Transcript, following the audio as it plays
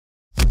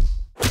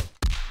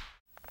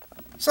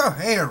So,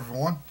 hey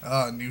everyone,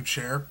 new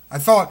chair. I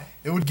thought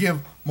it would give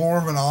more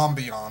of an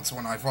ambiance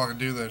when I fucking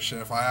do this shit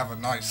if I have a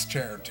nice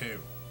chair too.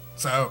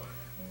 So,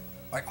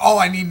 like, all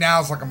I need now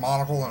is like a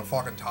monocle and a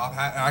fucking top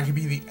hat, and I could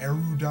be the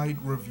erudite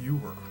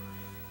reviewer.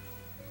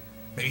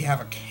 Maybe have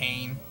a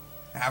cane,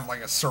 have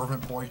like a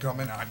servant boy come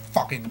in, and I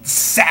fucking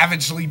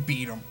savagely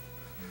beat him.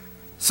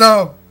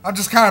 So, I'm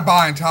just kind of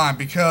buying time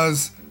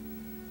because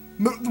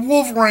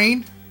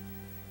Wolverine,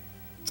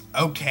 it's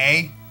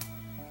okay.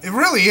 It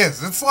really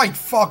is. It's like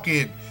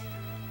fucking...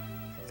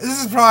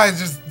 This is probably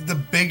just the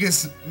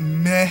biggest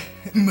meh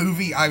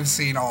movie I've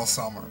seen all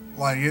summer.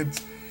 Like,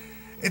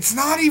 it's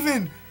not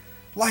even,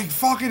 like,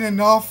 fucking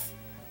enough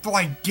to,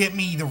 like, get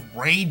me to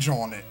rage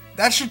on it.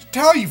 That should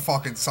tell you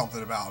fucking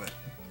something about it.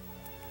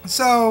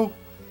 So,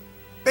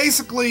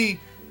 basically,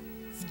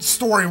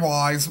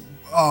 story-wise,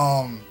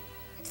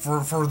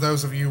 for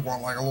those of you who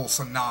want, like, a little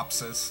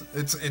synopsis,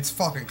 it's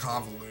fucking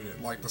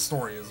convoluted. Like, the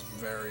story is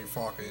very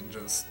fucking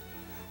just...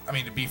 I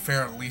mean, to be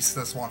fair, at least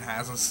this one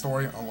has a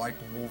story, unlike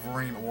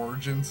Wolverine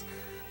Origins.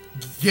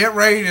 Get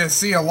ready to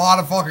see a lot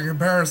of fucking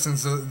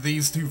comparisons to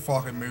these two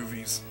fucking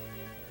movies.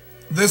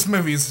 This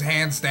movie is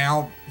hands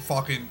down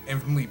fucking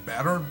infinitely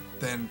better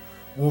than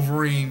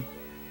Wolverine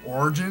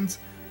Origins.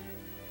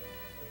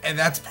 And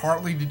that's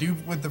partly to do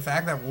with the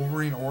fact that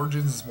Wolverine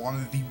Origins is one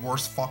of the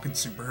worst fucking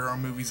superhero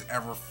movies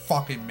ever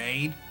fucking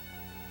made.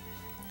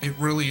 It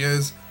really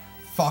is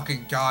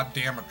fucking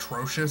goddamn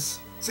atrocious.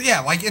 So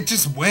yeah, like, it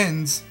just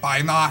wins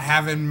by not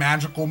having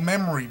magical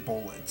memory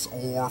bullets,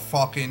 or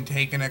fucking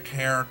taking a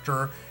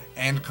character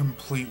and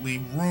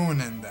completely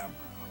ruining them.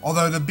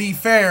 Although, to be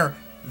fair,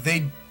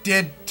 they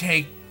did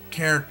take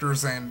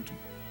characters and,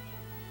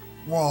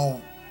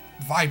 well,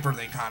 Viper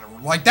they kind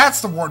of, like,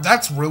 that's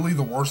really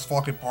the worst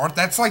fucking part.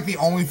 That's like the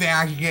only thing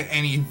I could get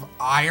any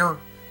ire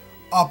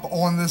up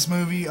on this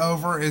movie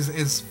over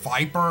is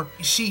Viper.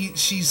 She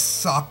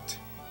sucked.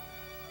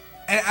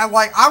 And I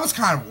was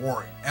kind of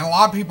worried, and a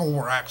lot of people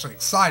were actually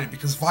excited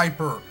because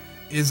Viper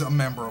is a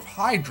member of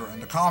Hydra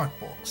in the comic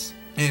books,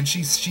 and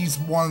she's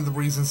one of the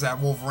reasons that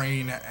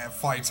Wolverine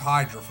fights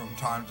Hydra from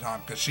time to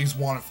time, because she's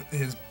one of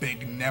his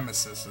big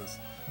nemesises.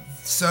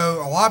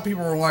 So a lot of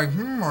people were like,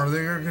 are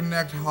they gonna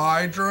connect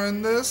Hydra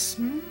in this?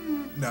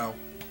 No.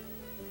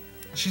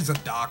 She's a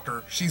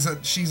doctor. She's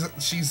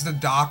the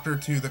doctor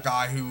to the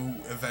guy who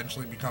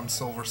eventually becomes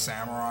Silver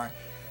Samurai,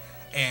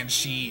 and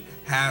she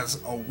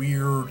has a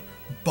weird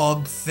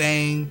bug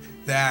thing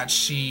that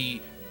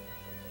she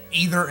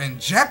either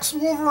injects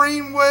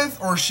Wolverine with,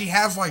 or she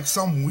has like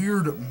some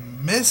weird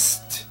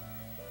mist,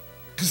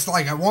 because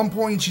like at one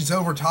point she's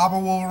over top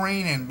of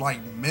Wolverine and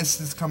like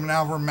mist is coming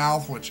out of her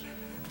mouth, which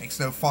makes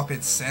no fucking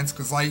sense,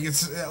 because like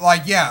it's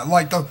like, yeah,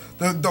 like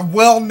the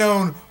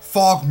well-known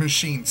fog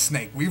machine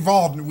snake, we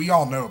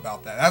all know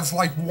about that. That's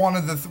like one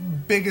of the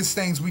biggest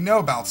things we know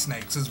about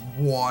snakes is,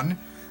 one,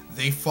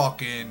 they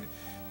fucking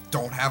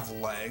don't have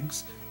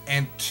legs,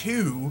 and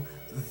two,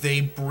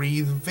 they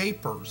breathe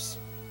vapors.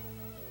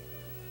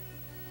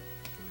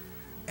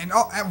 And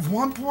at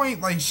one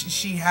point, like,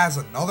 she has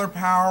another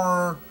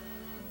power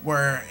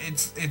where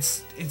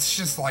it's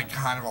just like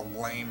kind of a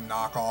lame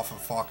knockoff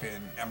of fucking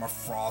Emma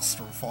Frost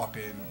from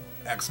fucking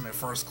X-Men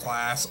First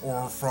Class,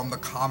 or from the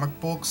comic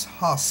books,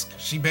 Husk.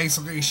 She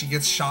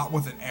gets shot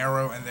with an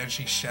arrow and then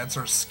she sheds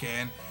her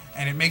skin,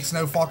 and it makes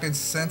no fucking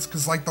sense,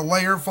 because like the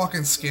layer of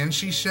fucking skin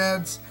she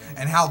sheds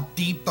and how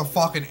deep the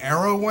fucking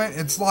arrow went,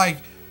 it's like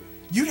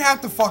you'd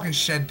have to fucking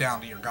shed down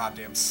to your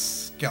goddamn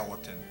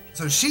skeleton.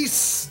 So she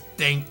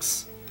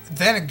stinks.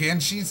 Then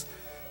again, she's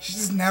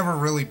never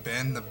really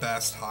been the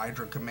best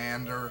Hydra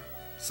commander.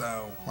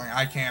 So, like,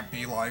 I can't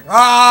be like,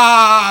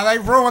 they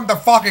ruined the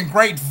fucking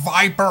great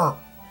Viper.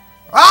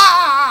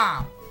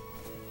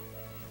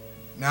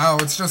 No,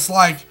 it's just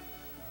like,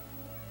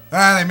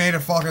 they made a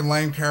fucking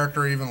lame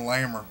character even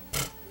lamer.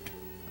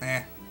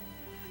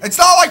 It's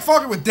not like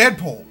fucking with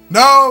Deadpool.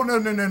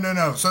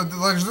 No. So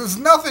there's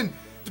nothing.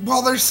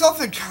 Well, there's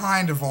something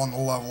kind of on the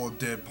level of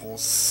Deadpool.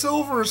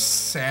 Silver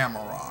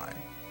Samurai.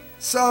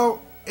 So,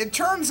 it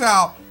turns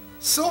out,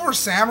 Silver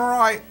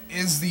Samurai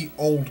is the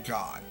old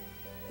guy.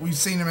 We've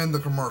seen him in the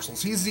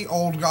commercials. He's the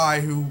old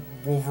guy who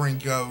Wolverine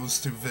goes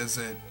to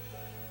visit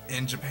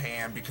in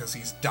Japan because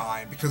he's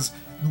dying. Because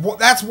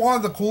that's one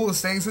of the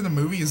coolest things in the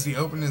movie, is the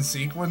opening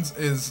sequence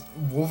is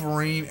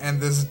Wolverine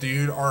and this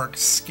dude are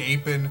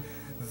escaping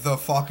the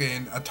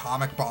fucking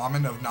atomic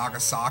bombing of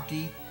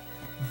Nagasaki.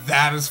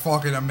 That is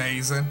fucking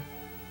amazing.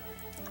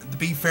 To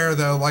be fair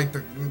though, like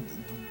the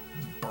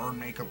burn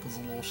makeup was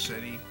a little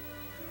shitty,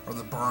 or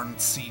the burn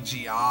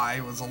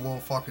CGI was a little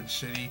fucking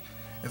shitty.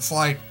 It's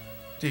like,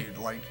 dude,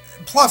 like,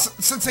 plus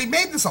since they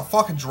made this a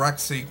fucking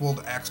direct sequel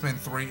to X-Men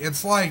 3,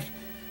 it's like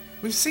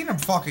we've seen him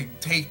fucking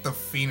take the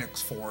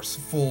Phoenix Force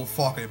full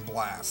fucking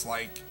blast.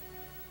 Like,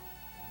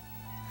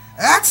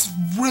 that's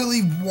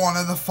really one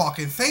of the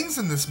fucking things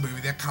in this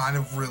movie that kind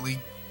of really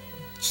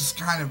just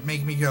kind of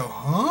make me go,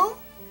 huh?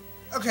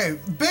 Okay,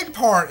 big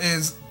part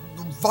is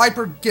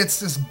Viper gets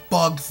this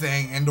bug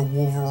thing into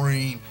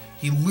Wolverine.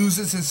 He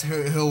loses his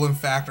healing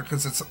factor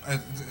because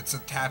it's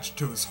attached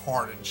to his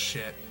heart and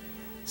shit.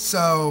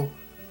 So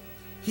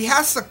he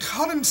has to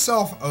cut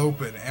himself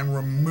open and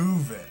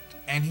remove it,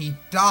 and he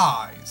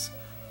dies.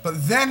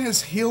 But then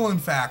his healing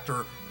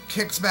factor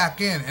kicks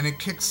back in, and it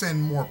kicks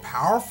in more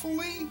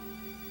powerfully.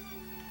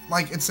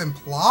 Like, it's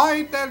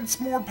implied that it's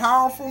more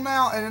powerful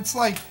now, and it's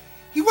like,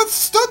 he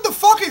withstood the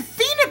fucking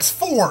Phoenix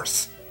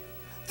Force!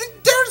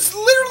 There's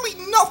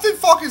literally nothing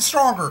fucking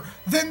stronger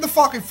than the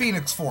fucking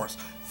Phoenix Force.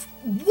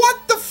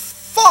 What the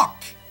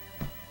fuck?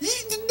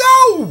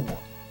 No!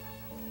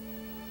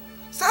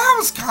 So that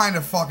was kind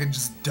of fucking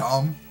just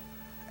dumb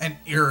and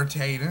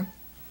irritating.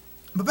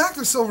 But back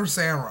to Silver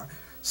Samurai.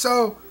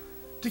 So,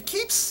 to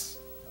keep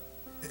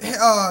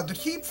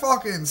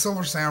fucking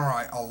Silver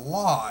Samurai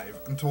alive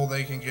until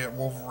they can get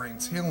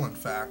Wolverine's healing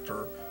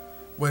factor,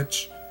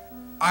 which,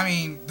 I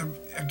mean,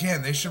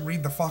 again, they should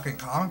read the fucking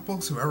comic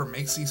books, whoever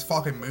makes these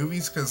fucking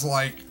movies, because,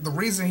 like, the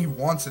reason he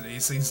wants it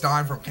is he's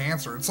dying from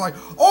cancer. It's like,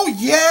 oh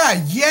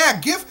yeah,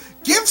 give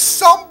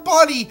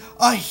somebody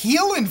a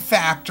healing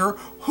factor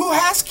who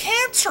has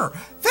cancer.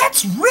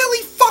 That's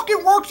really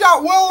fucking worked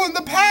out well in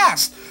the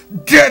past.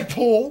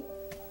 Deadpool!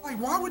 Like,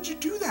 why would you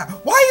do that?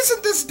 Why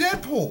isn't this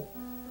Deadpool?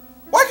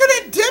 Why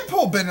couldn't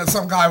Deadpool been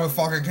some guy with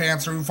fucking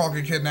cancer who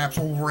fucking kidnaps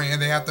Wolverine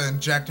and they have to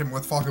inject him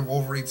with fucking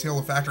Wolverine's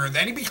healing factor and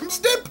then he becomes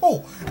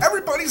Deadpool?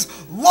 Everybody's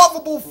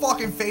lovable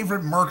fucking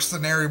favorite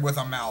mercenary with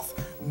a mouth.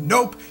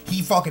 Nope,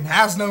 he fucking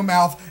has no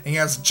mouth and he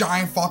has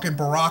giant fucking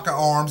Baraka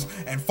arms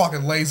and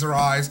fucking laser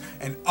eyes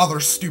and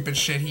other stupid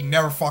shit he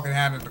never fucking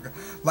had.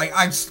 Like,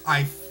 I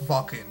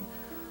fucking...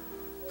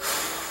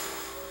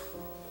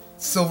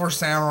 Silver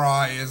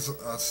Samurai is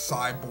a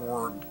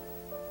cyborg,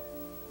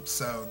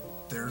 so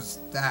there's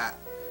that.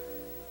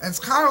 And it's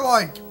kind of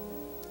like,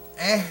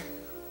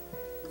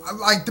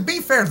 like, to be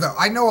fair though,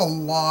 I know a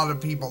lot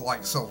of people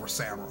like Silver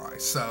Samurai,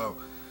 so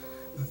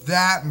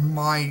that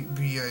might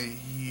be a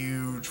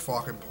huge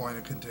fucking point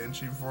of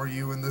contention for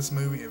you in this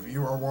movie if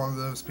you are one of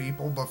those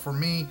people. But for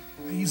me,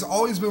 he's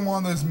always been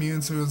one of those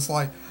mutants who is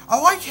like, I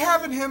like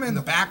having him in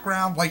the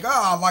background, like,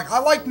 I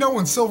like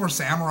knowing Silver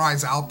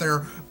Samurai's out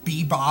there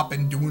bebop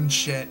and doing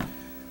shit,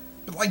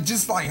 but like,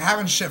 just like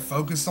having shit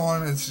focused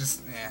on it, it's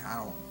just, I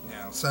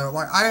don't, so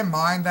like, I didn't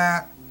mind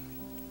that.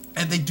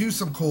 And they do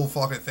some cool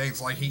fucking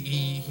things, like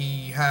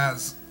he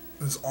has,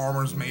 his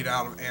armor's made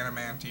out of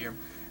adamantium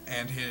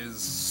and his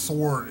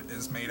sword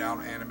is made out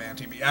of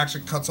adamantium. He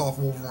actually cuts off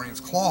Wolverine's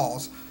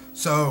claws,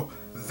 so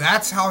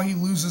that's how he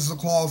loses the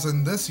claws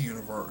in this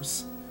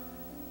universe.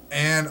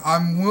 And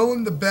I'm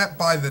willing to bet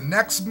by the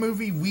next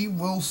movie we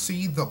will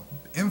see the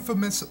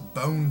infamous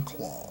bone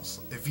claws.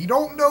 If you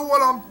don't know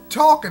what I'm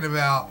talking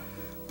about,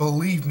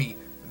 believe me,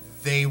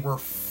 they were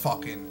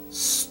fucking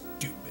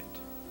stupid.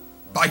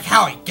 Like,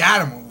 how he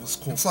got him was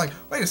cool. It's like,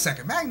 wait a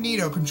second,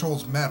 Magneto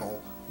controls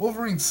metal.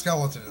 Wolverine's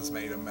skeleton is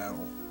made of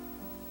metal.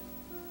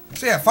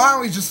 So yeah,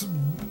 finally just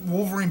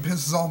Wolverine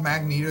pisses off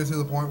Magneto to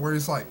the point where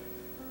he's like,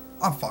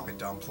 I'm fucking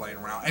done playing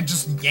around, and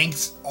just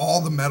yanks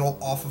all the metal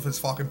off of his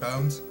fucking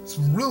bones. It's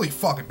a really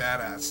fucking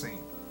badass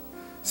scene.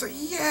 So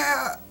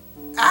yeah,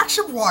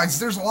 action-wise,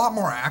 there's a lot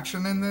more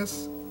action in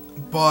this,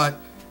 but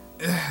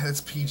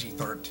it's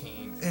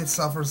PG-13. It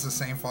suffers the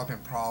same fucking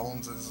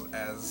problems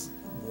as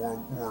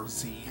World War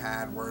Z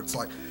had, where it's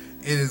like,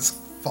 it is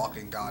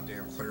fucking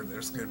goddamn clear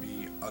there's gonna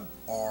be an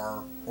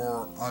R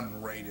or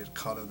unrated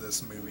cut of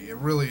this movie. It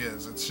really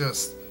is. It's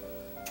just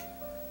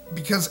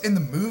because in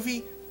the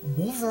movie,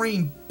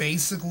 Wolverine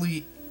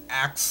basically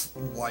acts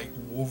like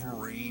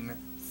Wolverine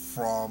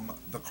from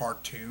the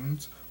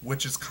cartoons,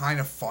 which is kind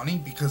of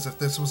funny because if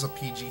this was a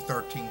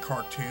PG-13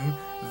 cartoon,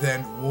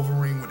 then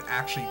Wolverine would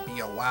actually be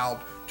allowed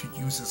to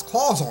use his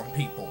claws on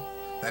people.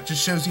 That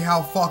just shows you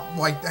how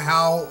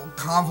how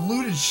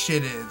convoluted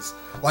shit is.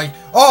 Like,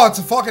 oh, it's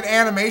a fucking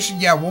animation.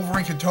 Yeah,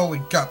 Wolverine can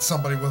totally gut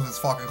somebody with his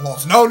fucking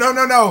claws. No.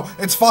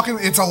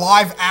 It's a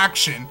live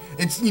action.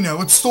 It's,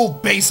 it's still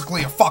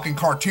basically a fucking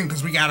cartoon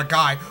because we got a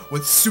guy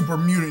with super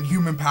mutant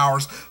human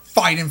powers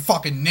fighting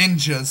fucking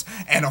ninjas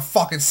and a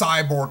fucking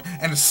cyborg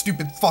and a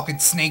stupid fucking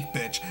snake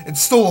bitch. It's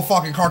still a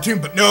fucking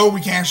cartoon, but no, we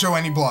can't show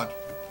any blood.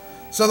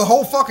 So the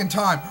whole fucking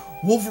time,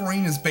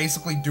 Wolverine is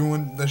basically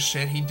doing the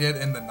shit he did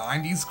in the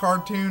 90s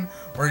cartoon,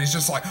 where he's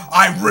just like,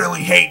 I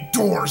really hate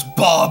doors,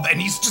 bub, and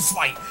he's just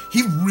like,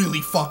 he really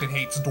fucking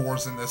hates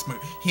doors in this movie.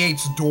 He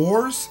hates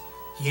doors,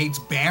 he hates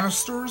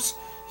banisters,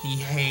 he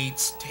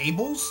hates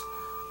tables,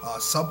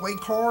 subway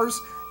cars,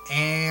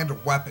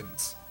 and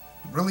weapons.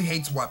 He really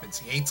hates weapons,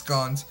 he hates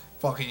guns.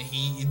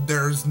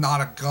 There's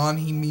not a gun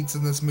he meets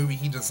in this movie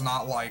he does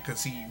not like,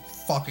 because he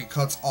fucking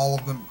cuts all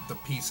of them to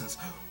pieces.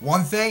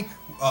 One thing,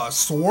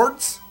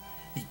 swords.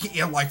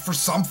 Like, for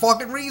some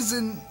fucking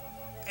reason,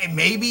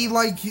 maybe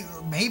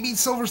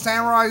Silver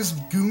Samurai's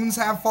goons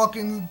have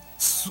fucking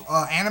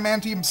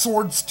adamantium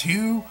swords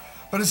too,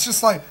 but it's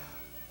just like,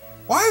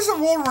 why isn't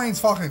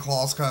Wolverine's fucking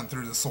claws cutting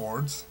through the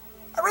swords?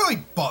 That really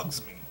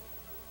bugs me.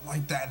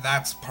 Like,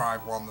 that's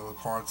probably one of the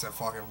parts that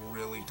fucking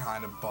really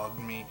kind of bugged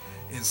me,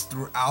 is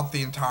throughout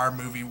the entire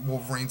movie,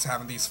 Wolverine's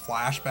having these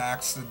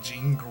flashbacks to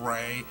Jean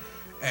Grey,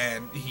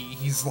 and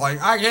he's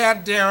like, I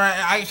can't do it,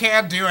 I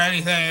can't do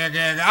anything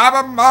again,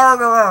 I'm a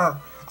murderer!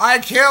 I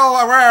kill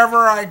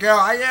wherever I go.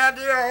 I can't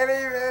do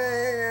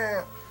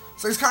anything.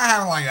 So he's kind of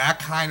having like that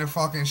kind of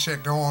fucking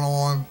shit going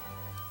on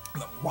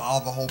while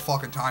the whole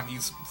fucking time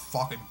he's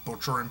fucking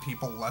butchering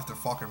people left and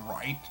fucking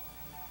right.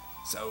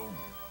 So,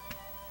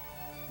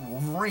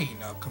 Wolverine,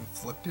 a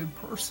conflicted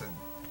person.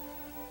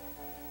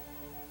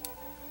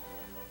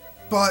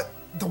 But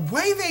the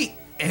way they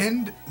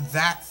end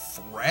that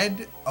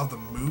thread of the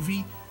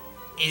movie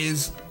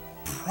is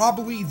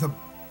probably the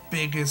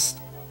biggest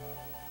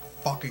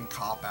fucking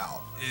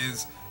cop-out.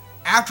 Is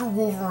after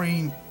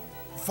Wolverine,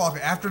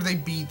 after they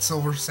beat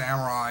Silver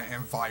Samurai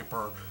and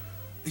Viper,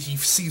 he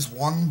sees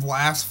one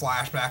last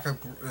flashback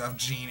of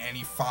Jean, and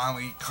he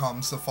finally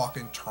comes to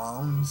fucking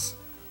terms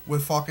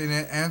with fucking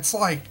it, and it's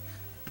like,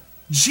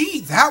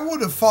 gee, that would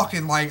have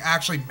fucking, like,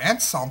 actually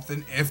meant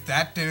something if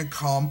that didn't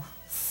come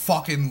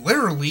fucking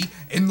literally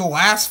in the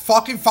last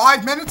fucking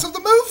 5 minutes of the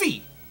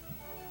movie.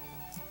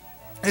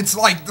 It's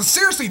like,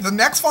 seriously, the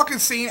next fucking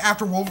scene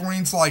after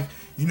Wolverine's like,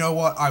 you know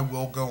what, I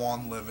will go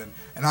on living,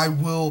 and I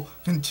will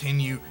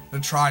continue to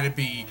try to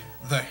be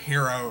the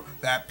hero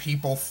that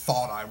people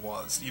thought I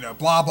was, you know,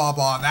 blah, blah,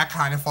 blah, that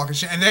kind of fucking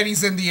shit. And then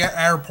he's in the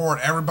airport,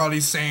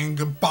 everybody's saying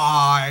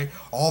goodbye,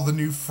 all the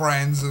new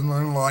friends, and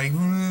they're like,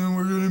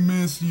 we're gonna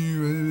miss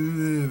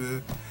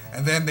you,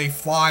 and then they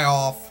fly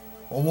off.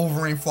 Well,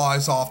 Wolverine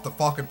flies off, the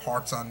fucking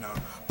part's unknown.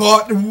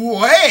 But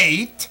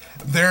wait!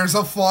 There's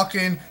a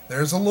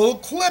little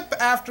clip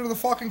after the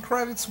fucking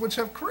credits which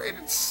have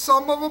created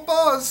some of a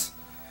buzz.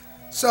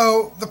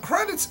 So, the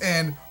credits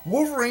end,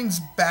 Wolverine's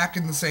back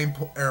in the same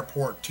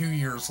airport 2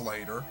 years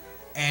later,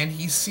 and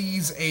he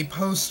sees a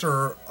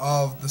poster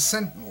of the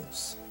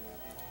Sentinels.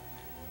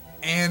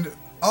 And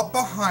up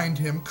behind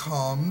him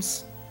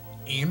comes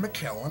Ian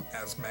McKellen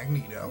as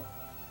Magneto,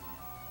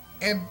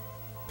 and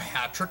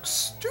Patrick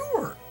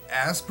Stewart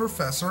as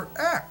Professor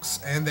X,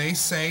 and they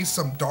say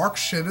some dark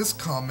shit is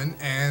coming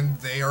and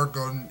they are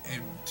going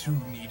to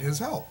need his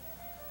help.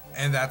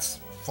 And that's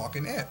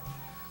fucking it.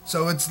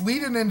 So it's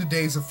leading into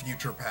Days of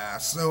Future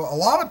Past. So a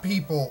lot of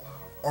people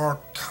are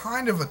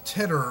kind of a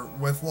titter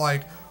with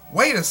like,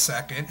 wait a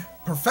second,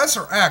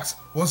 Professor X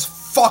was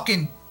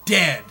fucking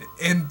dead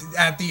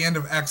at the end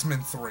of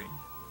X-Men 3.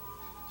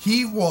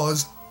 He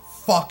was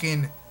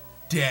fucking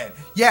dead.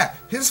 Yeah,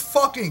 his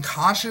fucking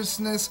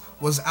consciousness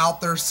was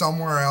out there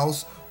somewhere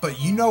else, but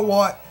you know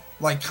what?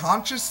 Like,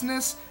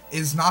 consciousness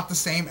is not the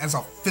same as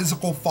a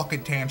physical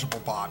fucking tangible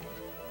body.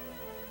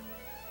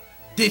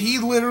 Did he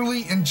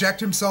literally inject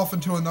himself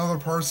into another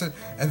person,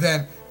 and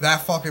then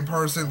that fucking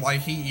person, like,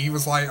 he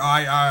was like,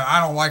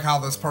 I don't like how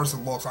this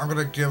person looks, I'm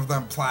gonna give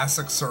them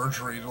plastic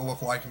surgery to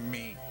look like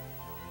me.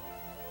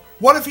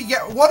 What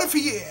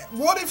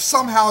if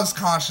somehow his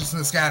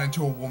consciousness got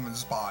into a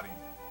woman's body?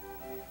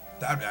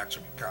 That'd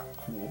actually be kind of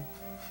cool.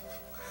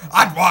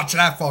 I'd watch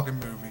that fucking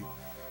movie.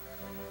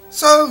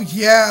 So,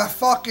 yeah,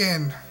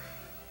 fucking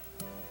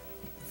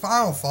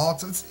final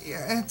thoughts.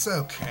 It's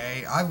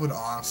okay. I would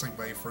honestly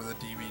wait for the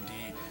DVD.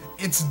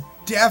 It's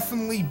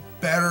definitely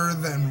better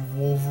than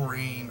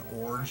Wolverine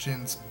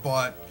Origins,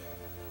 but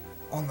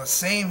on the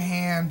same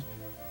hand,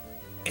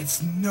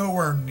 it's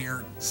nowhere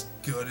near as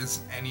good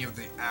as any of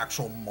the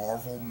actual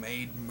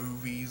Marvel-made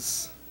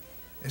movies.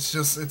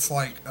 It's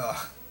like,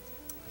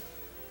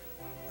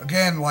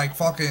 again, like,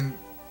 fucking,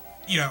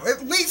 you know,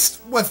 at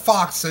least with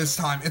Fox this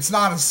time, it's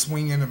not a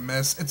swing and a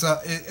miss.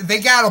 They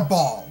got a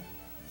ball.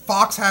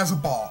 Fox has a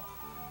ball.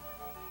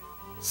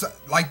 So,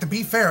 like, to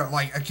be fair,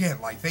 like, again,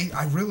 like,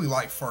 I really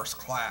like First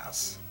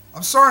Class.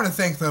 I'm starting to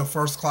think, though,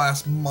 First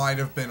Class might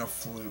have been a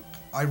fluke.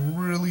 I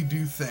really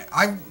do think.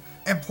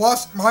 And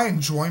plus, my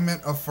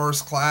enjoyment of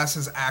First Class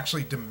has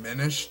actually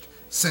diminished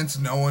since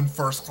knowing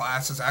First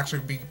Class is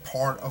actually being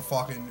part of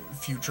fucking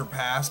Future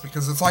Past,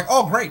 because it's like,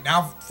 oh great,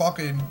 now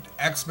fucking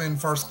X-Men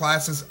First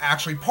Class is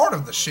actually part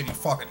of the shitty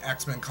fucking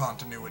X-Men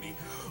continuity.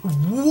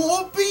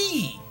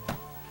 Whoopee!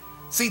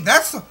 See,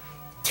 that's the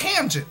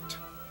tangent.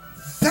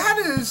 That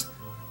is,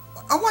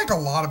 unlike a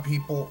lot of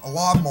people, a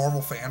lot of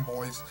Marvel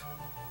fanboys,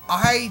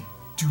 I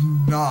do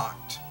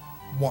not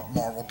want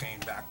Marvel getting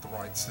back the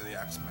rights to the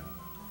X-Men.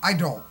 I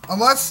don't.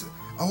 Unless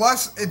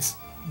it's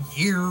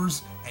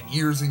years and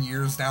years and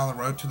years down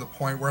the road to the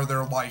point where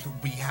they're like,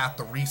 we have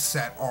to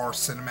reset our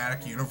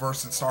cinematic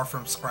universe and start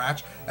from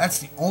scratch. That's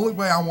the only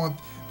way I want,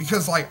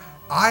 because like,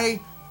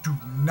 I do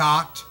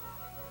not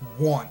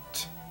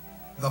want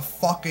the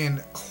fucking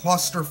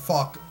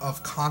clusterfuck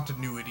of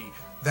continuity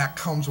that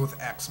comes with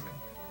X-Men.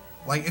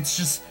 Like, it's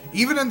just,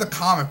 even in the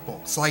comic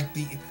books, like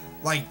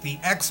the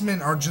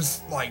X-Men are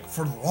just like,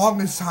 for the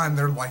longest time,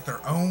 they're like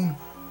their own.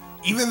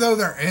 Even though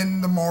they're in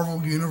the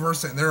Marvel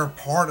Universe and they're a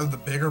part of the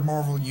bigger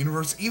Marvel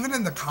Universe, even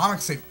in the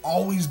comics, they've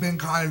always been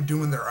kind of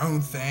doing their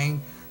own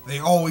thing. They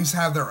always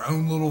have their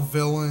own little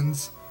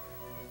villains.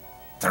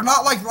 They're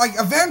not like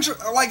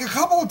Avengers, like a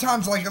couple of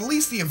times, like at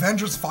least the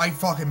Avengers fight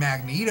fucking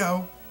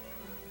Magneto.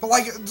 But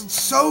like,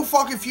 so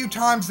fucking few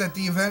times that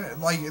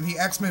the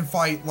X-Men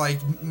fight like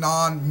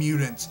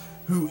non-mutants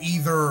who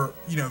either,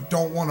 you know,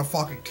 don't want to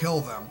fucking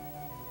kill them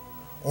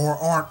or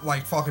aren't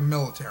like fucking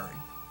military.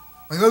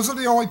 Like, those are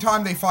the only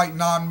time they fight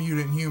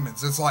non-mutant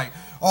humans. It's like,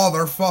 oh,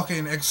 they're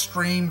fucking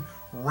extreme,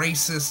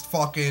 racist,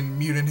 fucking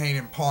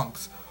mutant-hating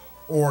punks.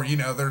 Or, you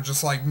know, they're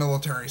just like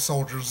military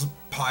soldiers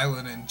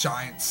piloting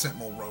giant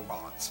sentinel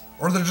robots.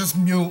 Or they're just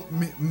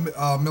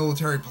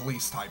military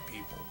police type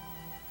people.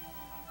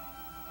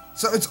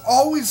 So it's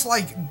always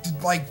like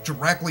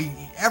directly,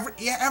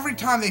 every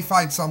time they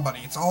fight somebody,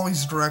 it's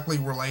always directly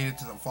related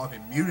to the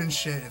fucking mutant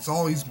shit. It's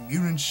always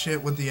mutant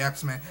shit with the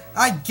X-Men.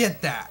 I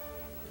get that.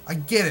 I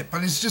get it,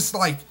 but it's just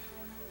like,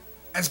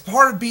 as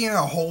part of being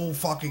a whole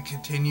fucking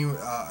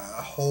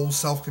a whole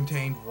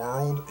self-contained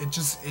world,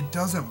 it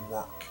doesn't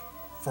work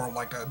for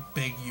like a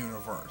big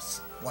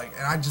universe. Like,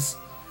 and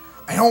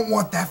I don't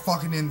want that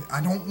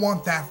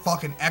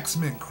fucking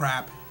X-Men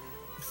crap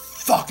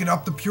fucking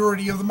up the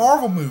purity of the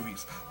Marvel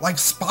movies. Like,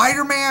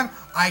 Spider-Man,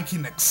 I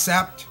can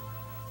accept.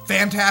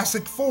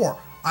 Fantastic Four,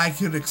 I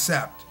could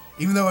accept.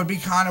 Even though it'd be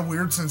kind of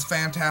weird since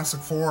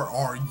Fantastic Four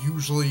are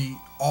usually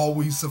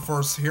always the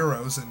first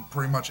heroes in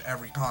pretty much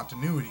every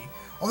continuity.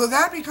 Although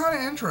that'd be kind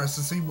of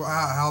interesting to see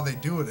how they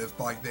do it if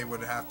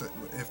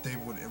they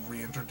would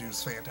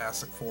reintroduce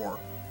Fantastic Four.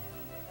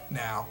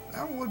 Now,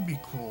 that would be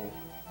cool.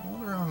 I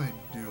wonder how they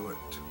do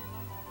it.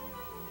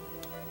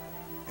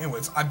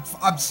 Anyways,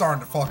 I'm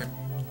starting to fucking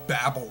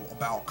babble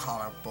about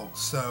comic books.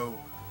 So,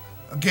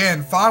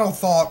 again, final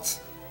thoughts,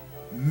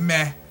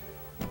 meh.